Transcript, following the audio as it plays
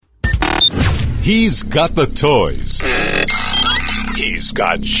He's got the toys. He's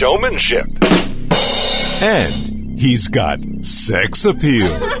got showmanship. And he's got sex appeal.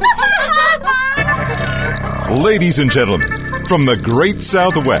 Ladies and gentlemen, from the great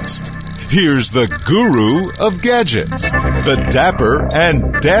Southwest, here's the guru of gadgets, the dapper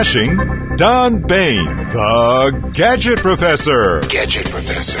and dashing Don Bain, the Gadget Professor. Gadget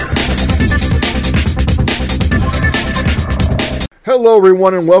Professor. Hello,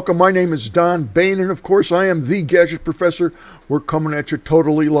 everyone, and welcome. My name is Don Bain, and of course, I am the Gadget Professor. We're coming at you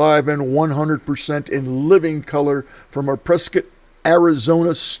totally live and 100% in living color from our Prescott,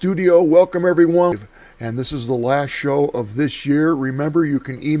 Arizona studio. Welcome, everyone. And this is the last show of this year. Remember, you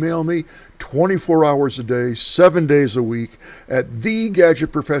can email me 24 hours a day, 7 days a week at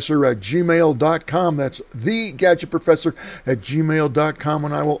thegadgetprofessor@gmail.com. That's thegadgetprofessor@gmail.com,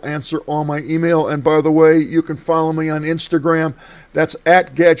 and I will answer all my email. And by the way, you can follow me on Instagram. That's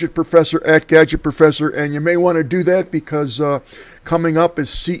 @gadgetprofessor, and you may want to do that because coming up is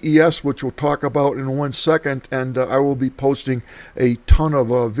CES, which we'll talk about in 1 second, and I will be posting a ton of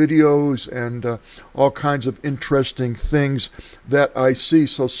videos and all kinds of interesting things that I see.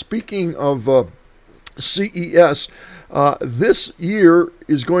 So speaking of CES, this year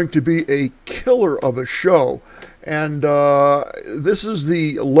is going to be a killer of a show, and this is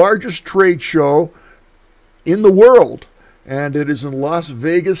the largest trade show in the world, and it is in Las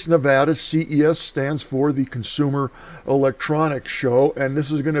Vegas, Nevada. CES stands for the Consumer Electronics Show, and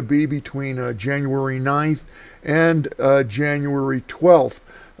this is going to be between January 9th and January 12th.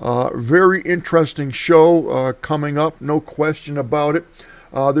 Very interesting show coming up, no question about it.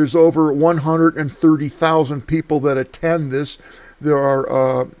 There's over 130,000 people that attend this. There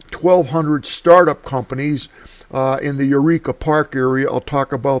are 1,200 startup companies in the Eureka Park area. I'll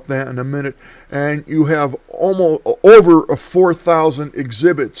talk about that in a minute. And you have almost over 4,000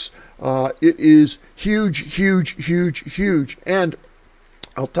 exhibits. It is huge, huge, huge, huge. And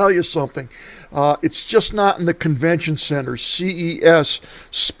I'll tell you something. It's just not in the convention center. CES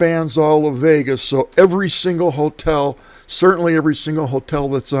spans all of Vegas, so every single hotel, certainly every single hotel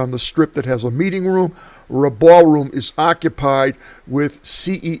that's on the strip that has a meeting room or a ballroom is occupied with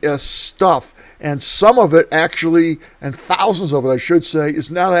CES stuff. And some of it actually, and thousands of it I should say, is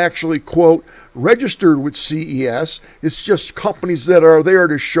not actually, quote, registered with CES. It's just companies that are there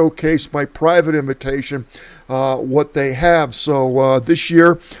to showcase by private invitation what they have. So this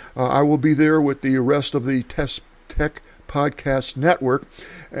year I will be there with the rest of the Tech Podcast Network,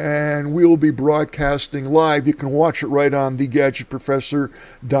 and we will be broadcasting live. You can watch it right on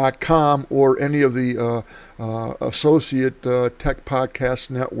thegadgetprofessor.com or any of the associate Tech Podcast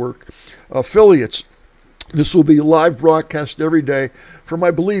Network affiliates. This will be live broadcast every day from,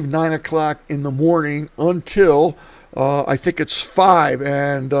 I believe, 9 o'clock in the morning until I think it's 5,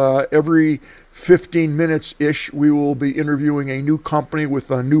 and every 15 minutes-ish, we will be interviewing a new company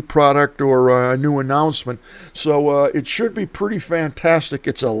with a new product or a new announcement. So it should be pretty fantastic.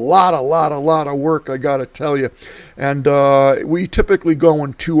 It's a lot of work, I got to tell you. And we typically go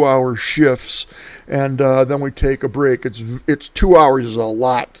in 2-hour shifts, and then we take a break. It's 2 hours is a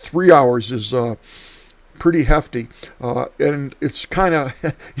lot. 3 hours is pretty hefty, and it's kind of,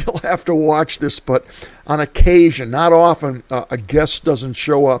 you'll have to watch this, but on occasion, not often, a guest doesn't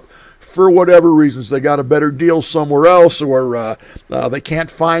show up for whatever reasons. They got a better deal somewhere else, or they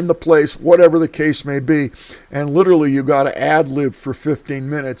can't find the place, whatever the case may be, and literally you got to ad-lib for 15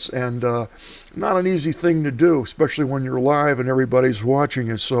 minutes, and not an easy thing to do, especially when you're live and everybody's watching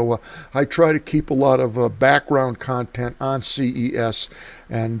it. So I try to keep a lot of background content on CES,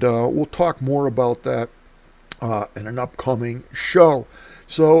 and we'll talk more about that in an upcoming show.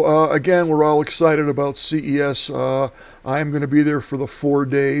 So again, we're all excited about CES. I am going to be there for the 4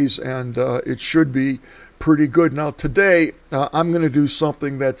 days, and it should be pretty good. Now today, I'm going to do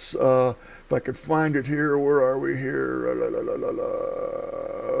something that's, if I could find it here, where are we here?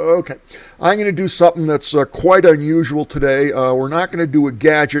 Okay, I'm going to do something that's quite unusual today. We're not going to do a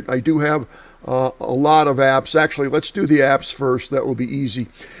gadget. I do have a lot of apps. Actually, let's do the apps first. That will be easy.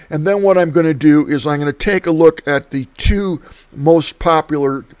 And then what I'm going to do is I'm going to take a look at the two most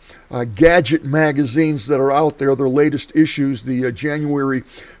popular gadget magazines that are out there, their latest issues, the January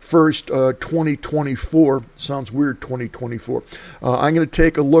 1st, 2024. Sounds weird, 2024. I'm going to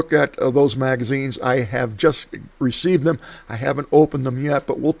take a look at those magazines. I have just received them. I haven't opened them yet,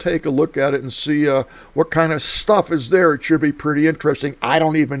 but we'll take a look at it and see what kind of stuff is there. It should be pretty interesting. I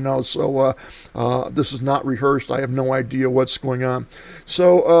don't even know, so this is not rehearsed. I have no idea what's going on.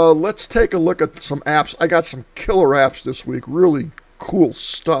 So let's take a look at some apps. I got some killer apps this week, really cool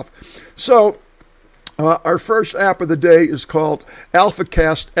stuff. So Our first app of the day is called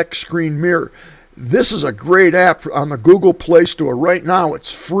AlphaCast X Screen Mirror. This is a great app on the Google Play Store. Right now,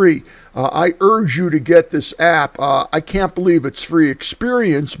 it's free. I urge you to get this app. I can't believe it's free.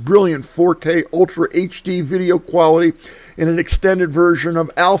 Experience brilliant 4K Ultra HD video quality in an extended version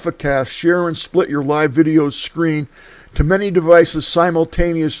of AlphaCast. Share and split your live video screen to many devices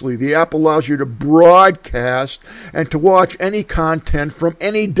simultaneously. The app allows you to broadcast and to watch any content from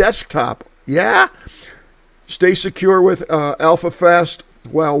any desktop. Yeah? Stay secure with AlphaFast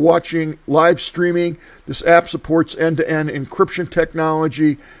while watching live streaming. This app supports end-to-end encryption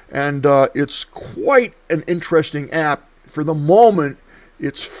technology, and it's quite an interesting app. For the moment,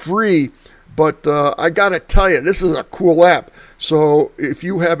 it's free, but I gotta tell you, this is a cool app. So if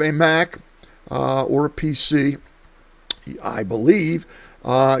you have a Mac or a PC, I believe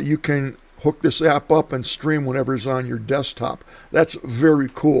you can hook this app up and stream whatever's on your desktop. That's very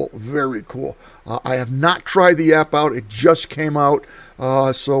cool, very cool. I have not tried the app out. It just came out,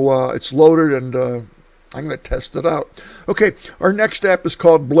 so it's loaded, and I'm going to test it out. Okay, our next app is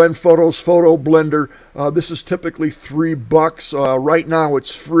called Blend Photos Photo Blender. This is typically $3. Right now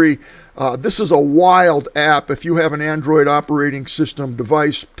it's free. This is a wild app. If you have an Android operating system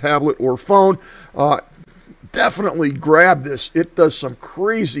device, tablet, or phone, definitely grab this. It does some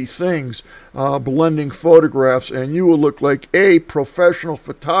crazy things, blending photographs, and you will look like a professional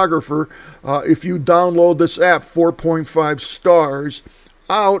photographer if you download this app. 4.5 stars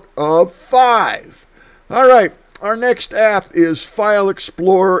out of 5. All right, our next app is File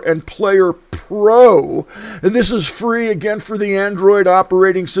Explorer and Player Pro. This is free, again, for the Android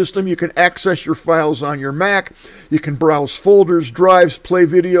operating system. You can access your files on your Mac. You can browse folders, drives, play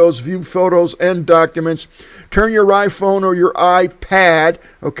videos, view photos and documents. Turn your iPhone or your iPad,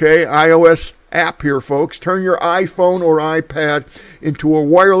 okay, iOS app here, folks. Turn your iPhone or iPad into a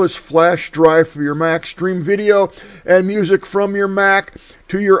wireless flash drive for your Mac. Stream video and music from your Mac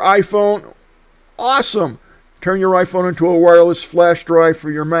to your iPhone. Awesome. Turn your iPhone into a wireless flash drive for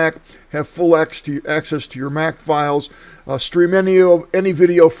your Mac. Have full access to your Mac files. Stream any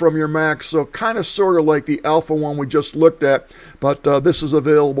video from your Mac. So kind of sort of like the Alpha one we just looked at, but this is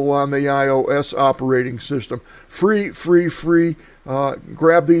available on the iOS operating system. Free.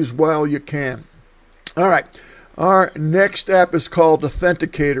 Grab these while you can. All right. Our next app is called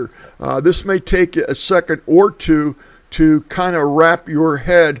Authenticator. This may take you a second or two to kind of wrap your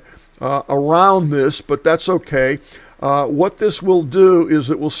head around this, but that's okay. What this will do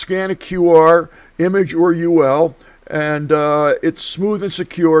is it will scan a QR, image, or UL, and it's smooth and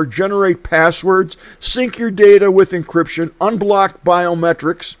secure. Generate passwords, sync your data with encryption, unblock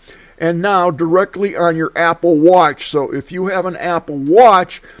biometrics, and now directly on your Apple Watch. So if you have an Apple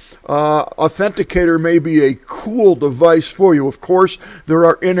Watch, Authenticator may be a cool device for you. Of course, there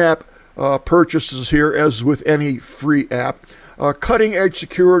are in-app purchases here, as with any free app. Cutting-edge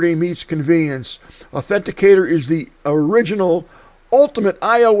security meets convenience. Authenticator is the original, ultimate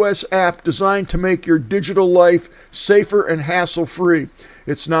iOS app designed to make your digital life safer and hassle-free.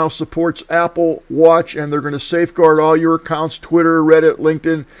 It now supports Apple Watch, and they're going to safeguard all your accounts: Twitter, Reddit,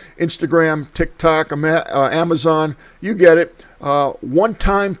 LinkedIn, Instagram, TikTok, Amazon. You get it.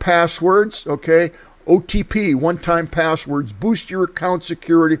 One-time passwords, okay? OTP, one-time passwords, boost your account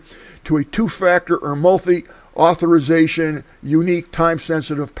security to a two-factor or multi-authorization, unique,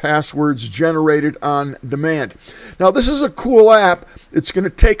 time-sensitive passwords generated on demand. Now, this is a cool app. It's going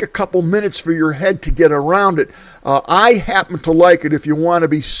to take a couple minutes for your head to get around it. I happen to like it if you want to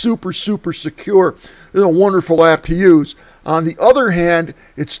be super, super secure. It's a wonderful app to use. On the other hand,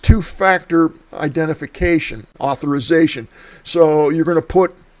 it's two-factor identification, authorization. So you're going to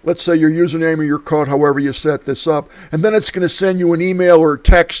put, let's say, your username or your code, however you set this up, and then it's going to send you an email or a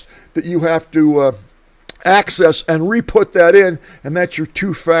text that you have to access and re-put that in, and that's your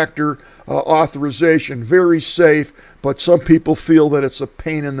two-factor authorization. Very safe, but some people feel that it's a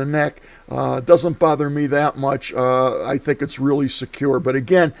pain in the neck. It doesn't bother me that much. I think it's really secure. But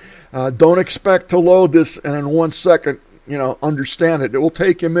again, don't expect to load this and in 1 second, understand it. It will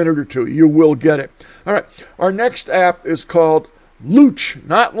take you a minute or two. You will get it. All right. Our next app is called Looch,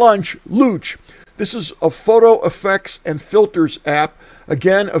 not Lunch, Looch. This is a photo effects and filters app,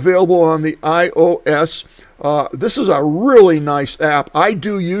 again, available on the iOS. This is a really nice app. I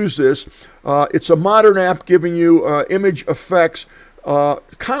do use this. It's a modern app giving you image effects,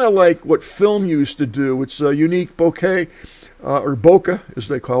 kind of like what film used to do. It's a unique bokeh, or bokeh as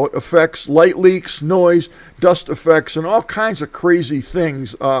they call it, effects, light leaks, noise, dust effects, and all kinds of crazy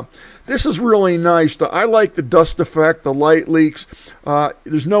things. This is really nice. I like the dust effect, the light leaks.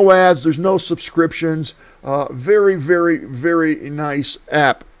 There's no ads, there's no subscriptions. Very, very, very nice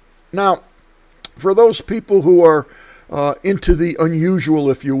app. Now, for those people who are into the unusual,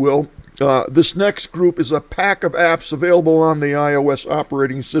 if you will, this next group is a pack of apps available on the iOS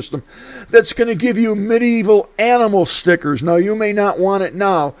operating system that's going to give you medieval animal stickers. Now, you may not want it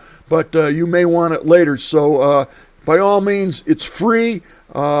now, but you may want it later. So, by all means, it's free.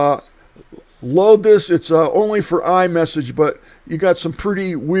 Load this. It's only for iMessage, but you got some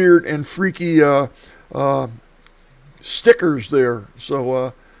pretty weird and freaky stickers there.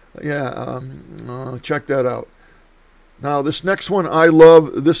 So, check that out. Now, this next one I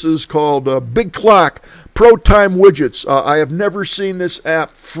love. This is called Big Clock Pro Time Widgets. I have never seen this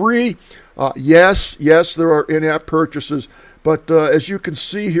app free. Yes, there are in-app purchases. But as you can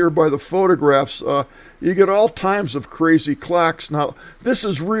see here by the photographs, you get all types of crazy clocks. Now, this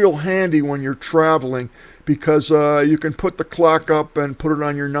is real handy when you're traveling because you can put the clock up and put it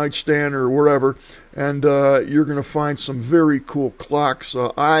on your nightstand or wherever, and you're going to find some very cool clocks.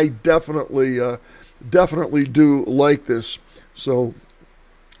 I definitely do like this. So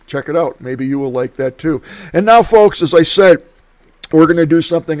check it out. Maybe you will like that too. And now, folks, as I said, we're going to do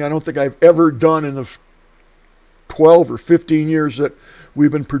something I don't think I've ever done in the 12 or 15 years that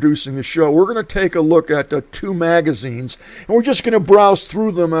we've been producing the show. We're going to take a look at two magazines, and we're just going to browse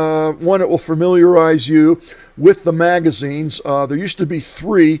through them. One that will familiarize you with the magazines. There used to be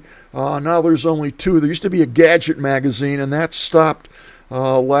three. Now there's only two. There used to be a gadget magazine, and that stopped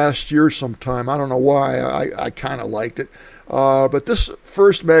last year sometime. I don't know why. I kind of liked it. But this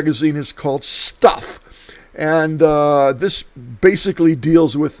first magazine is called Stuff. And this basically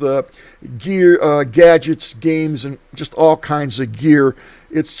deals with gear, gadgets, games, and just all kinds of gear.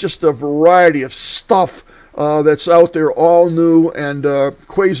 It's just a variety of stuff that's out there, all new and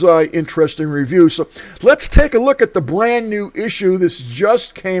quasi-interesting reviews. So let's take a look at the brand new issue. This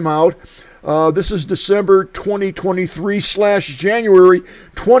just came out. This is December 2023/January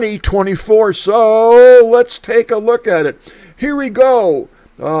 2024. So let's take a look at it. Here we go.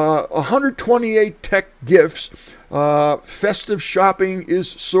 128 tech gifts. Festive shopping is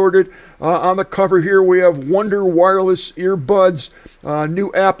sorted. On the cover here we have Wonder Wireless earbuds,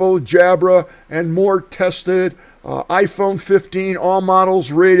 new Apple, Jabra, and more tested. iPhone 15, all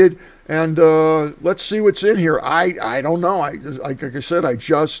models rated. And let's see what's in here. I don't know. Like I said, I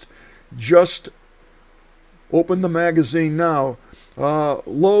just opened the magazine now.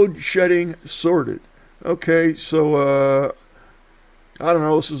 Load shedding sorted. Okay, so I don't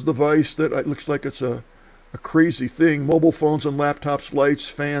know, this is a device that it looks like it's a crazy thing. Mobile phones and laptops, lights,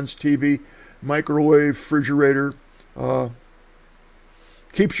 fans, TV, microwave, refrigerator.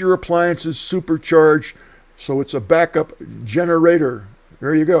 Keeps your appliances supercharged, so it's a backup generator.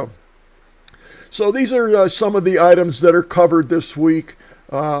 There you go. So these are some of the items that are covered this week.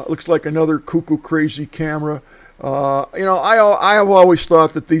 Looks like another cuckoo crazy camera. I have always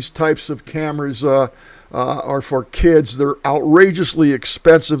thought that these types of cameras are for kids. They're outrageously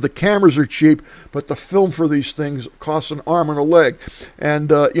expensive. The cameras are cheap, but the film for these things costs an arm and a leg. And,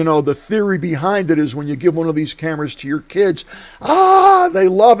 the theory behind it is when you give one of these cameras to your kids, they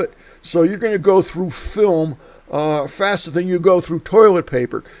love it. So you're going to go through film faster than you go through toilet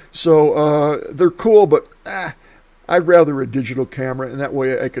paper. So they're cool, but I'd rather a digital camera, and that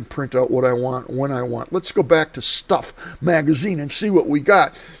way I can print out what I want when I want. Let's go back to Stuff magazine and see what we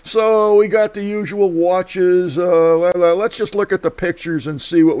got. So we got the usual watches. Let's just look at the pictures and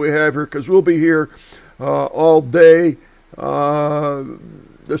see what we have here, because we'll be here all day.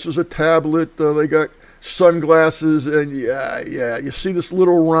 This is a tablet. They got sunglasses, and yeah, you see this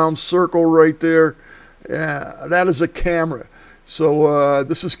little round circle right there? Yeah, that is a camera. So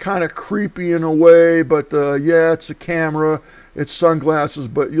this is kind of creepy in a way, but it's a camera, it's sunglasses,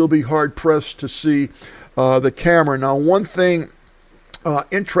 but you'll be hard-pressed to see the camera. Now, one thing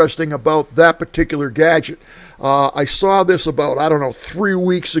interesting about that particular gadget, I saw this about, 3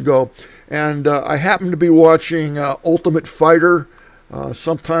 weeks ago, and I happened to be watching Ultimate Fighter.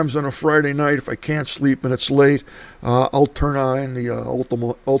 Sometimes on a Friday night, if I can't sleep and it's late, I'll turn on the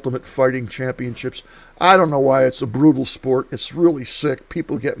Ultimate Fighting Championships. I don't know why. It's a brutal sport. It's really sick.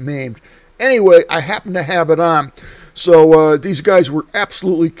 People get maimed. Anyway, I happen to have it on. So these guys were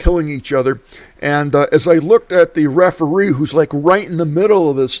absolutely killing each other. And as I looked at the referee, who's like right in the middle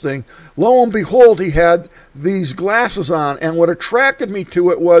of this thing, lo and behold, he had these glasses on. And what attracted me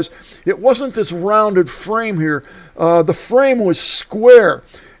to it wasn't this rounded frame here. The frame was square,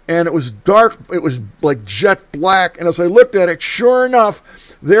 and it was dark. It was like jet black. And as I looked at it, sure enough,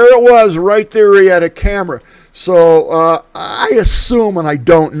 there it was right there. He had a camera. So I assume, and I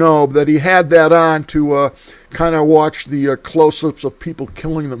don't know, that he had that on to kind of watch the close-ups of people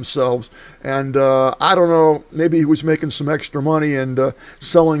killing themselves. And I don't know, maybe he was making some extra money and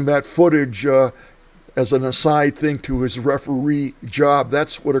selling that footage as an aside thing to his referee job.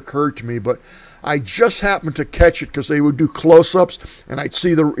 That's what occurred to me, but I just happened to catch it because they would do close-ups, and I'd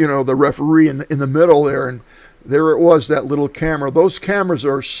see the referee in the middle there, and there it was, that little camera. Those cameras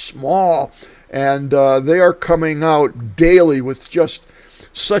are small, and they are coming out daily with just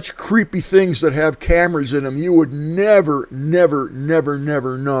such creepy things that have cameras in them. You would never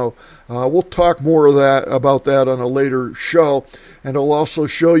know. We'll talk more about that on a later show, and I'll also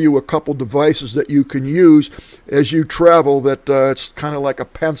show you a couple devices that you can use as you travel. That it's kind of like a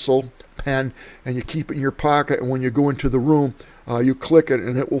pencil pen, and you keep it in your pocket, and when you go into the room, you click it,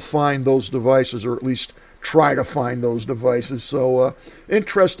 and it will find those devices, or at least try to find those devices. So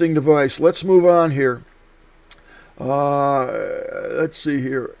interesting device. Let's move on here. Let's see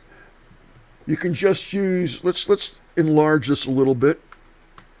here. You can just use, let's enlarge this a little bit.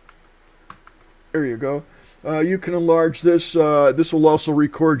 There you go. You can enlarge this. This will also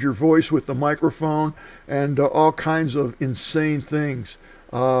record your voice with the microphone and all kinds of insane things.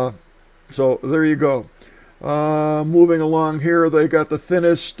 So there you go. Moving along here, they got the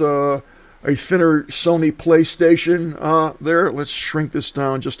thinnest, a thinner Sony PlayStation there. Let's shrink this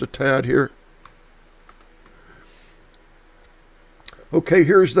down just a tad here. Okay,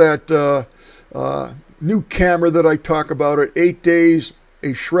 here's that new camera that I talk about at 8 Days,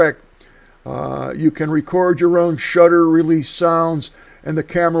 a Shrek. You can record your own shutter release sounds, and the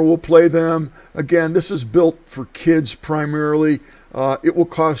camera will play them. Again, this is built for kids primarily. It will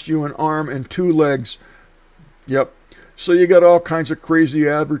cost you an arm and 2 legs. Yep. So you got all kinds of crazy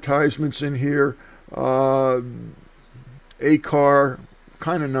advertisements in here. A car,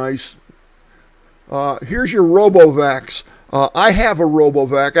 kind of nice. Here's your RoboVacs. I have a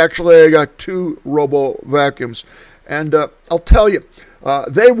RoboVac. Actually, I got 2 Robo Vacuums. And I'll tell you,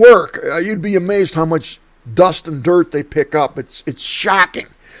 they work. You'd be amazed how much dust and dirt they pick up. It's shocking.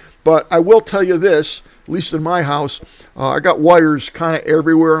 But I will tell you this, at least in my house, I got wires kind of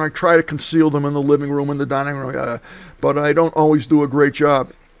everywhere, and I try to conceal them in the living room and the dining room, but I don't always do a great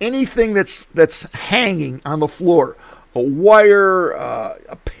job. Anything that's hanging on the floor, a wire,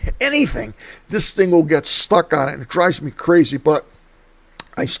 anything, this thing will get stuck on it, and it drives me crazy, but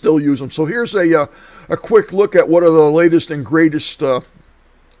I still use them. So here's a quick look at what are the latest and greatest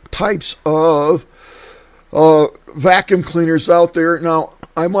types of vacuum cleaners out there. Now,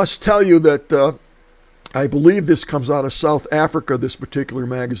 I must tell you that I believe this comes out of South Africa, this particular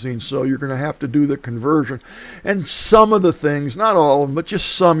magazine, so you're going to have to do the conversion. And some of the things, not all of them, but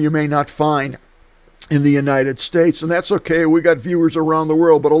just some you may not find in the United States, and that's okay. We got viewers around the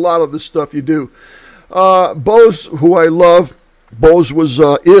world, but a lot of this stuff you do. Bose, who I love, Bose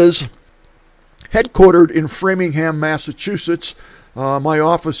is headquartered in Framingham, Massachusetts. My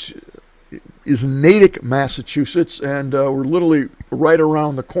office is in Natick, Massachusetts, and we're literally right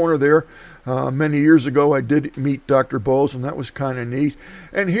around the corner there. Many years ago, I did meet Dr. Bose, and that was kind of neat.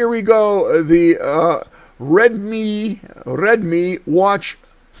 And here we go, the Redmi Watch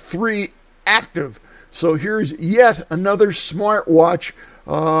 3 Active. So here's yet another smartwatch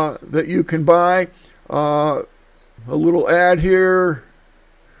that you can buy. A little ad here.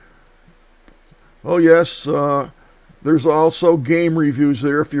 Oh yes, there's also game reviews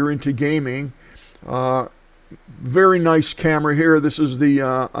there if you're into gaming. Very nice camera here. This is the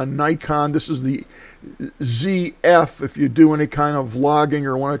a Nikon. This is the ZF. If you do any kind of vlogging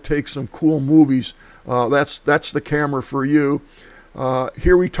or want to take some cool movies, that's the camera for you.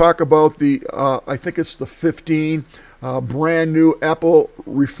 Here we talk about the, I think it's the 15, brand new. Apple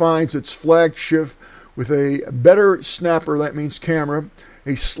refines its flagship with a better snapper, that means camera,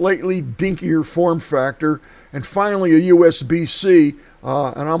 a slightly dinkier form factor, and finally a USB-C,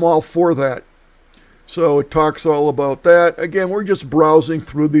 and I'm all for that. So it talks all about that. Again, we're just browsing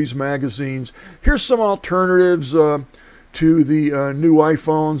through these magazines. Here's some alternatives to the new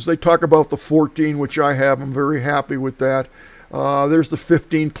iPhones. They talk about the 14, which I have. I'm very happy with that. There's the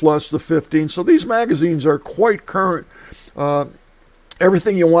 15 Plus, the 15. So these magazines are quite current.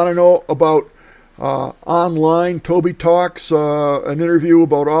 Everything you want to know about online. Toby Talks, an interview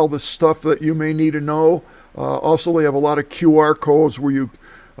about all the stuff that you may need to know. Also, they have a lot of QR codes where you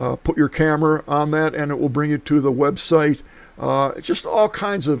put your camera on that and it will bring you to the website. Just all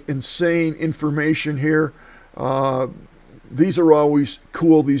kinds of insane information here. These are always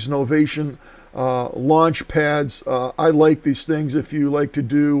cool, these Novation launch pads. I like these things if you like to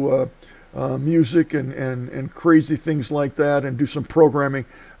do music and crazy things like that and do some programming.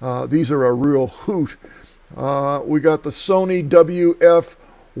 These are a real hoot. We got the Sony WF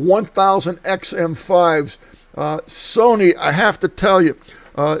 1000 XM5s. Sony, I have to tell you,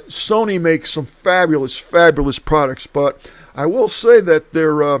 Sony makes some fabulous products, but I will say that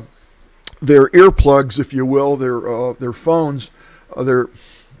their their earplugs, if you will, their phones,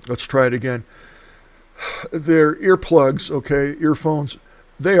 let's try it again. Their earplugs, okay, earphones,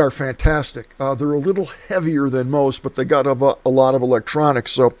 they are fantastic. They're a little heavier than most, but they got a lot of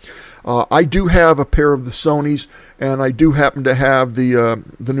electronics. So I do have a pair of the Sonys, and I do happen to have the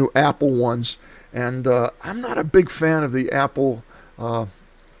new Apple ones. And I'm not a big fan of the Apple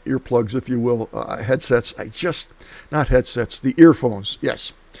earplugs, if you will, headsets. Not headsets, the earphones,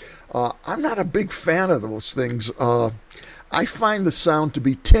 yes. I'm not a big fan of those things. I find the sound to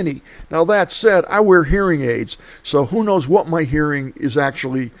be tinny. Now, that said, I wear hearing aids, so who knows what my hearing is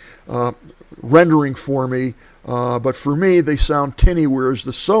actually rendering for me. But for me, they sound tinny, whereas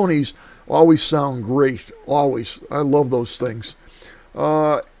the Sonys always sound great. Always. I love those things.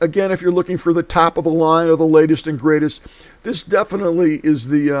 Again, if you're looking for the top of the line or the latest and greatest, this definitely is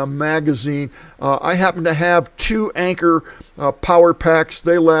the magazine. I happen to have 2 Anchor power packs.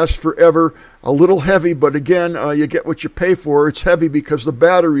 They last forever. A little heavy, but again, you get what you pay for. It's heavy because the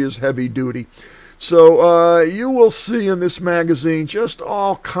battery is heavy duty. So you will see in this magazine just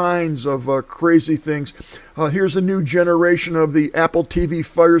all kinds of crazy things. Here's a new generation of the Apple TV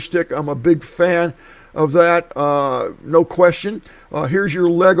Fire Stick. I'm a big fan of that, no question. Here's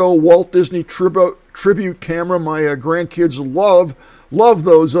your Lego Walt Disney tribute camera. My grandkids love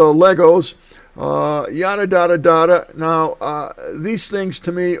those Legos. Yada, yada, yada. Now, these things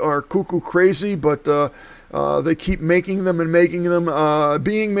to me are cuckoo crazy, but they keep making them and making them.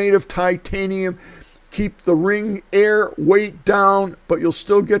 Being made of titanium, keep the ring air weight down, but you'll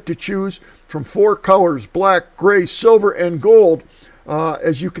still get to choose from 4 colors: black, gray, silver, and gold.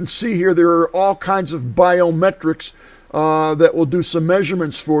 As you can see here, there are all kinds of biometrics that will do some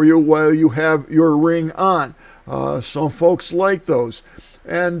measurements for you while you have your ring on. Some folks like those.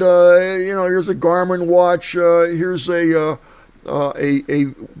 And, here's a Garmin watch. Here's a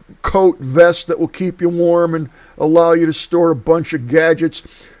coat vest that will keep you warm and allow you to store a bunch of gadgets.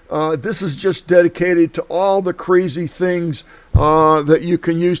 This is just dedicated to all the crazy things that you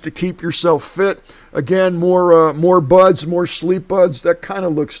can use to keep yourself fit. Again, more buds, more sleep buds. That kind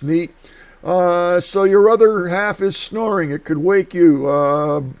of looks neat. So your other half is snoring. It could wake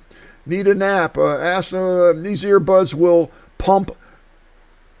you. Need a nap. These earbuds will pump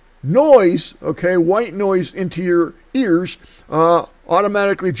noise, okay, white noise into your ears,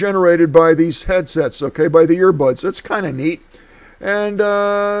 automatically generated by these headsets, okay, by the earbuds. That's kind of neat. And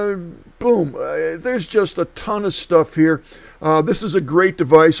boom, there's just a ton of stuff here. This is a great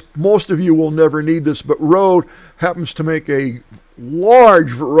device. Most of you will never need this, but Rode happens to make a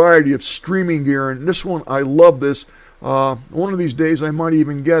large variety of streaming gear, and this one, I love this. One of these days I might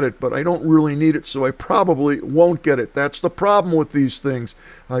even get it, but I don't really need it, so I probably won't get it. That's the problem with these things.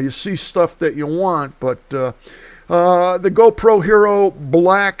 You see stuff that you want, but the GoPro Hero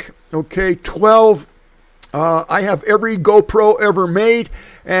Black, okay, 12. I have every GoPro ever made,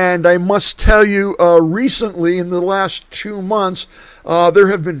 and I must tell you, recently, in the last 2 months, there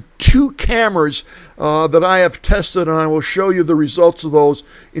have been 2 cameras that I have tested, and I will show you the results of those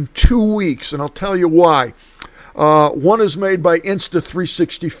in 2 weeks, and I'll tell you why. One is made by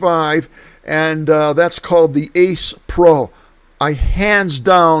Insta365, and that's called the Ace Pro. I hands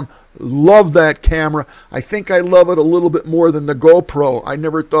down love that camera. I think I love it a little bit more than the GoPro. I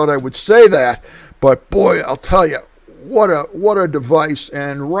never thought I would say that, but boy, I'll tell you, what a device.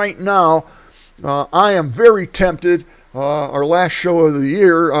 And right now, I am very tempted, our last show of the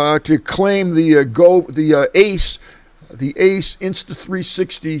year, to claim the Ace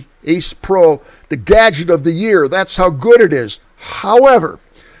Insta360 Ace Pro, the gadget of the year. That's how good it is. However,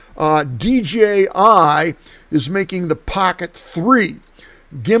 DJI is making the Pocket 3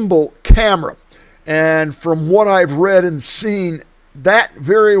 gimbal camera, and from what I've read and seen, that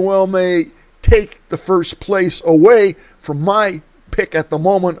very well may take the first place away from my pick at the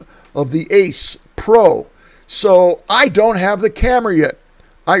moment of the Ace Pro. So I don't have the camera yet.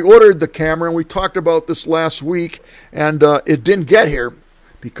 I ordered the camera, and we talked about this last week, and it didn't get here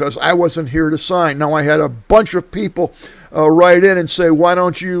because I wasn't here to sign. Now, I had a bunch of people write in and say, why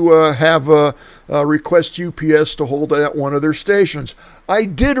don't you request UPS to hold it at one of their stations? I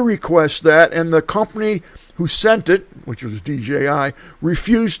did request that, and the company who sent it, which was DJI,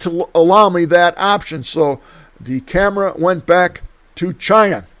 refused to allow me that option. So the camera went back to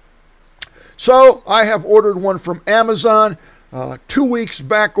China. So I have ordered one from Amazon. 2 weeks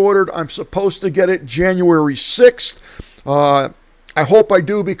back ordered. I'm supposed to get it January 6th. I hope I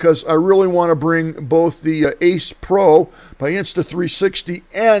do, because I really want to bring both the Ace Pro by Insta360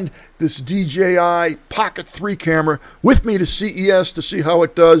 and this DJI Pocket 3 camera with me to CES to see how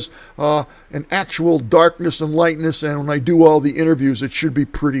it does in actual darkness and lightness. And when I do all the interviews, it should be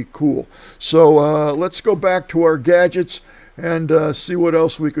pretty cool. So let's go back to our gadgets and see what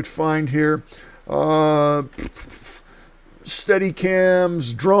else we could find here.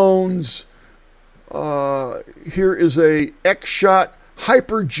 Steadicams, drones. Here is a X-Shot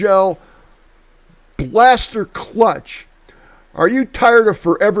Hypergel Blaster Clutch. Are you tired of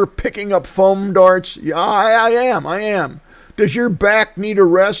forever picking up foam darts? Yeah, I am. Does your back need a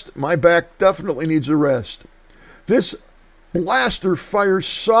rest? My back definitely needs a rest. This blaster fires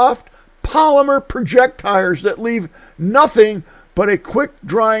soft polymer projectiles that leave nothing but a quick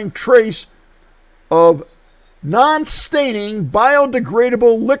drying trace of non-staining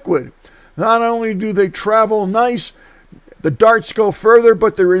biodegradable liquid. Not only do they travel nice, the darts go further,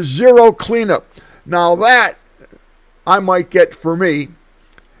 but there is zero cleanup. Now that I might get for me,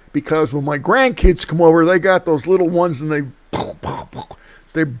 because when my grandkids come over, they got those little ones and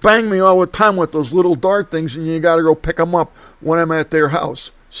they bang me all the time with those little dart things, and you got to go pick them up when I'm at their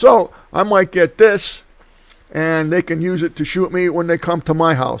house. So I might get this, and they can use it to shoot me when they come to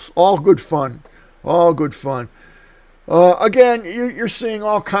my house. All good fun. All good fun. Again, you're seeing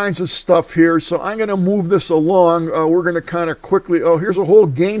all kinds of stuff here, so I'm going to move this along. We're going to kind of quickly... Oh, here's a whole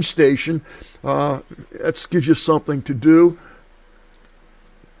game station. That gives you something to do.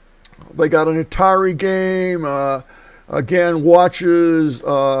 They got an Atari game. Again, watches.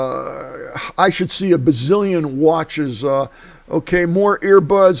 I should see a bazillion watches. Okay, more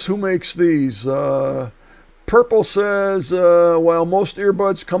earbuds. Who makes these? Purple says, while most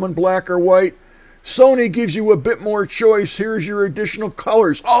earbuds come in black or white, Sony gives you a bit more choice. Here's your additional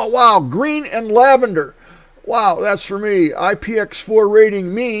colors. Oh, wow, green and lavender. Wow, that's for me. IPX4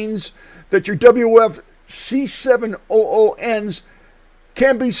 rating means that your WF-C700Ns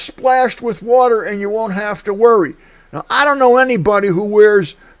can be splashed with water and you won't have to worry. Now, I don't know anybody who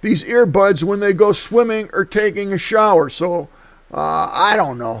wears these earbuds when they go swimming or taking a shower, so I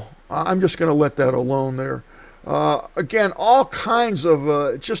don't know. I'm just going to let that alone there. Again, all kinds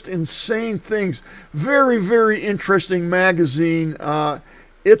of just insane things. Very, very interesting magazine.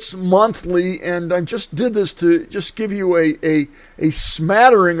 It's monthly, and I just did this to just give you a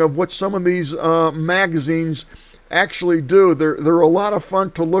smattering of what some of these magazines actually do. They're a lot of fun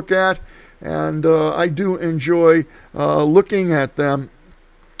to look at, and I do enjoy looking at them.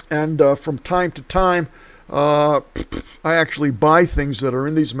 And from time to time, I actually buy things that are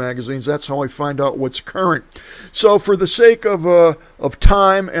in these magazines. That's how I find out what's current. So for the sake of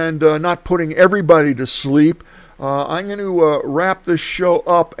time and not putting everybody to sleep, I'm going to wrap this show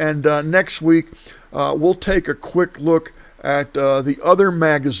up, and next week we'll take a quick look at the other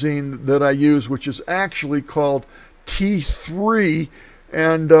magazine that I use, which is actually called T3,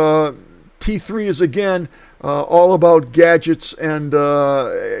 and T3 is, again, all about gadgets and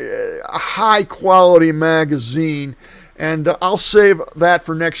a high-quality magazine. And I'll save that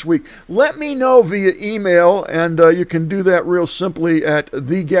for next week. Let me know via email, and you can do that real simply at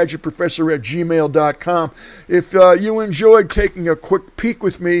thegadgetprofessor@gmail.com. If you enjoyed taking a quick peek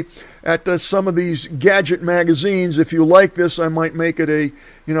with me at some of these gadget magazines, if you like this, I might make it a,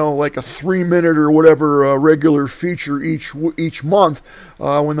 like a 3-minute or whatever regular feature each month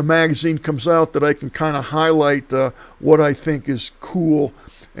when the magazine comes out, that I can kind of highlight what I think is cool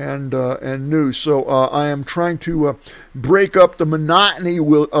and new. So I am trying to break up the monotony,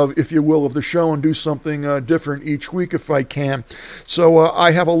 if you will, of the show and do something different each week if I can. So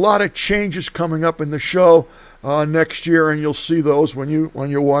I have a lot of changes coming up in the show next year, and you'll see those when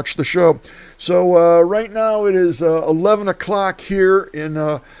you watch the show. So right now it is 11 o'clock here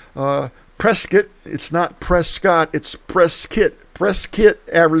in Prescott. It's not Prescott, it's Prescott,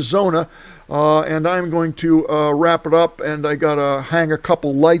 Arizona. And I'm going to wrap it up, and I got to hang a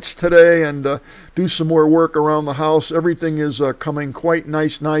couple lights today and do some more work around the house. Everything is coming quite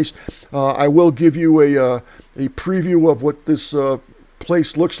nice. I will give you a preview of what this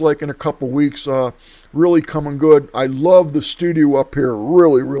place looks like in a couple weeks. Really coming good. I love the studio up here.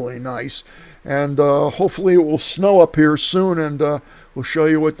 Really, really nice. And hopefully it will snow up here soon, and we'll show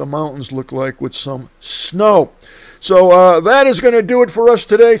you what the mountains look like with some snow. So that is going to do it for us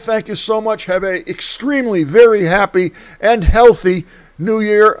today. Thank you so much. Have a extremely, very happy and healthy New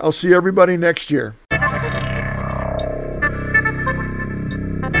Year. I'll see everybody next year.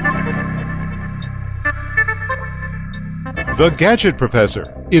 The Gadget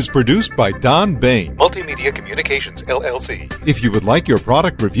Professor is produced by Don Bain, Multimedia Communications, LLC. If you would like your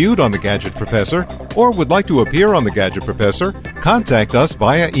product reviewed on The Gadget Professor or would like to appear on The Gadget Professor, contact us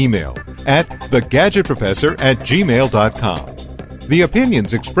via email at thegadgetprofessor@gmail.com. The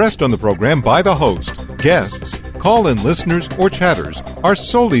opinions expressed on the program by the host, guests, call-in listeners, or chatters are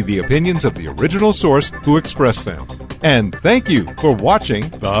solely the opinions of the original source who expressed them. And thank you for watching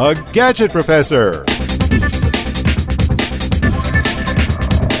The Gadget Professor.